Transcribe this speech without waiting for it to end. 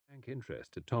frank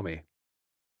interest at Tommy.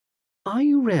 "Are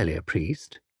you really a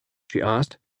priest?" she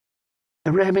asked.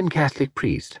 "A Roman Catholic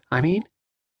priest, I mean?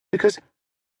 Because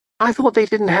I thought they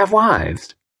didn't have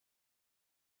wives."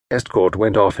 Estcourt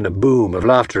went off in a boom of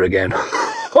laughter again.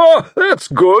 "Ha! That's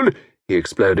good!" he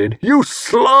exploded. "You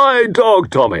sly dog,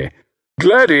 Tommy!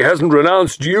 Glad he hasn't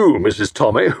renounced you, Mrs.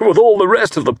 Tommy, with all the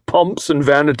rest of the pomps and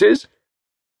vanities."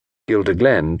 Gilda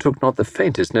Glenn took not the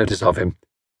faintest notice of him.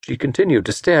 She continued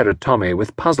to stare at Tommy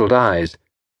with puzzled eyes.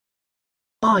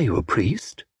 "Are you a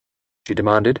priest?" she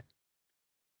demanded.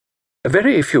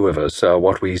 "Very few of us are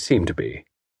what we seem to be,"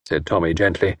 said Tommy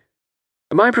gently.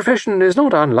 "My profession is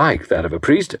not unlike that of a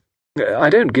priest.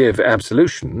 I don't give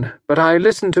absolution, but I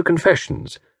listen to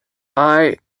confessions.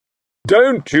 I—"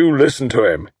 "Don't you listen to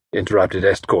him," interrupted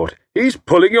Estcourt. "He's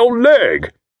pulling your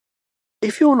leg."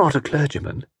 "If you're not a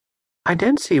clergyman, I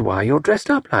don't see why you're dressed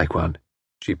up like one,"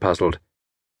 she puzzled.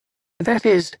 "That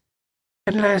is,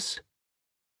 unless—"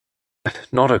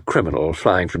 "Not a criminal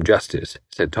flying from justice,"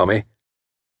 said Tommy.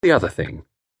 "The other thing."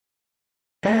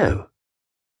 "Oh."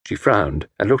 She frowned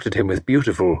and looked at him with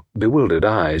beautiful, bewildered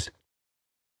eyes.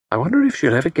 "I wonder if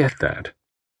she'll ever get that,"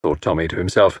 thought Tommy to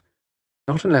himself.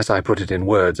 "Not unless I put it in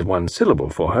words of one syllable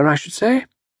for her, I should say."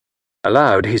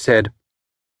 Aloud, he said,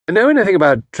 "Know anything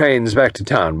about trains back to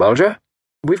town, Bulger?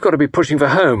 We've got to be pushing for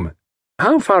home.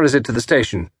 How far is it to the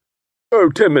station?" "Oh,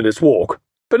 10 minutes' walk.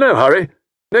 But no hurry.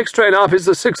 Next train up is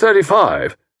the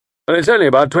 6:35, and it's only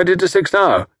about 20 to 6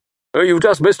 now. You've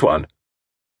just missed one."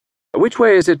 "Which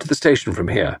way is it to the station from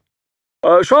here?"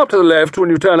 "Sharp to the left when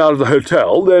you turn out of the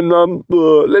hotel, then,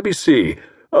 let me see.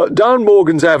 Down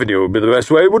Morgan's Avenue would be the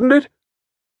best way, wouldn't it?"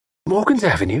 "Morgan's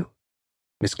Avenue?"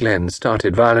 Miss Glenn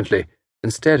started violently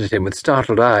and stared at him with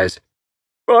startled eyes.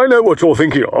 "I know what you're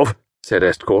thinking of," said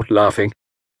Estcourt, laughing.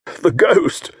 "The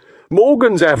ghost.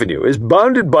 Morgan's Avenue is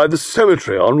bounded by the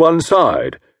cemetery on one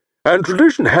side, and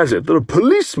tradition has it that a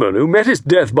policeman who met his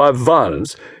death by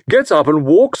violence gets up and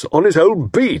walks on his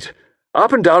old beat,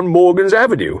 up and down Morgan's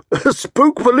Avenue. A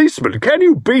spook policeman, can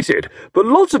you beat it? But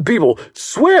lots of people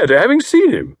swear to having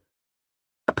seen him."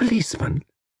 "A policeman?"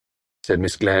 said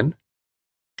Miss Glenn.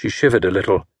 She shivered a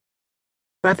little.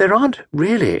 "But there aren't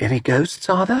really any ghosts,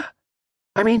 are there?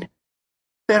 I mean,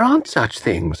 there aren't such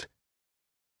things."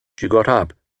 She got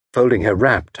up, folding her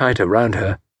wrap tighter round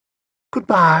her.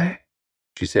 "Goodbye,"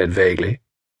 she said vaguely.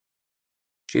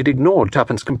 She had ignored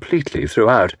Tuppence completely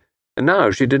throughout, and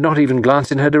now she did not even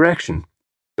glance in her direction.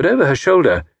 But over her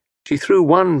shoulder, she threw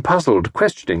one puzzled,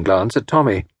 questioning glance at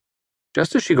Tommy.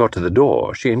 Just as she got to the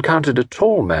door, she encountered a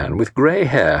tall man with grey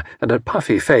hair and a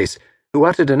puffy face, who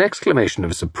uttered an exclamation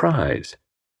of surprise.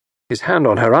 His hand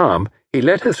on her arm, he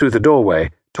led her through the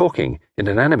doorway, talking in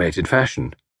an animated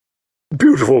fashion.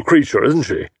 "Beautiful creature, isn't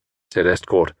she?" said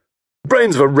Estcourt.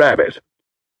 "Brains of a rabbit.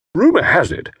 Rumour has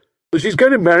it that she's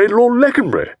going to marry Lord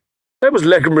Leconbury. That was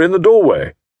Leconbury in the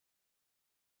doorway."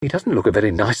 "He doesn't look a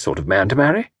very nice sort of man to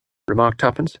marry," remarked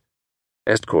Tuppence.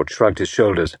 Estcourt shrugged his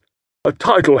shoulders. "A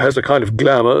title has a kind of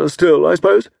glamour still, I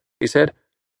suppose," he said.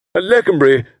 "And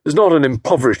Leconbury is not an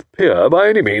impoverished peer by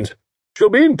any means. She'll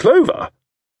be in clover.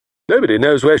 Nobody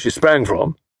knows where she sprang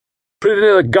from. Pretty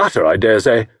near the gutter, I dare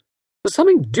say. There's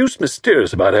something deuced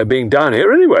mysterious about her being down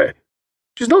here anyway.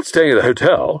 She's not staying at the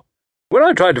hotel. When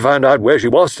I tried to find out where she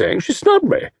was staying, she snubbed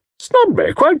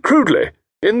me, quite crudely,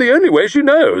 in the only way she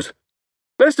knows.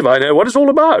 Best if I know what it's all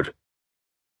about."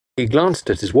 He glanced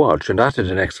at his watch and uttered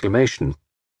an exclamation.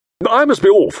 "I must be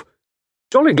off.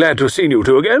 Jolly glad to have seen you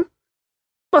two again.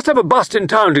 Must have a bust in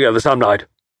town together some night.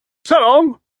 So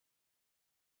long."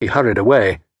 He hurried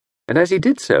away, and as he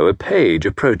did so, a page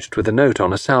approached with a note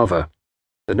on a salver.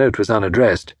 The note was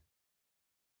unaddressed.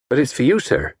 "But it's for you,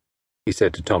 sir," he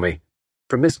said to Tommy,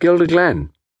 "from Miss Gilda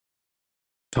Glenn."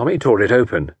 Tommy tore it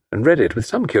open and read it with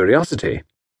some curiosity.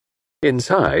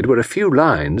 Inside were a few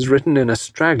lines written in a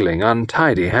straggling,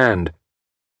 untidy hand.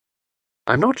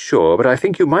 "I'm not sure, but I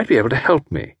think you might be able to help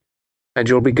me. And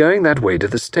you'll be going that way to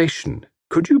the station.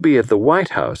 Could you be at the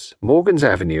White House, Morgan's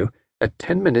Avenue, at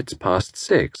 10 minutes past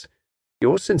 6?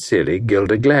 Yours sincerely,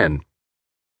 Gilda Glenn."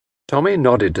 Tommy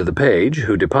nodded to the page,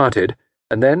 who departed,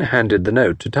 and then handed the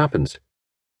note to Tuppence.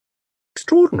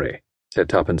 "Extraordinary," said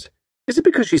Tuppence. "Is it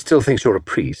because she still thinks you're a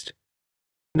priest?"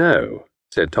 "No,"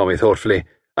 said Tommy thoughtfully.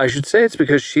 "I should say it's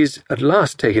because she's at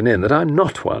last taken in that I'm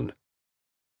not one.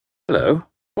 Hello,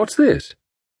 what's this?"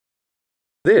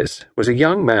 This was a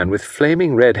young man with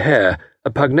flaming red hair, a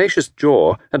pugnacious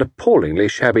jaw, and appallingly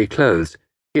shabby clothes.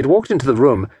 He had walked into the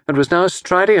room and was now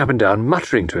striding up and down,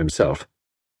 muttering to himself.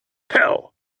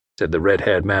 "Hell!" said the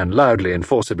red-haired man loudly and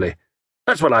forcibly.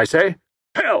 "That's what I say.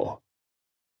 Hell!"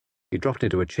 He dropped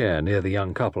into a chair near the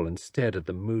young couple and stared at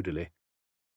them moodily.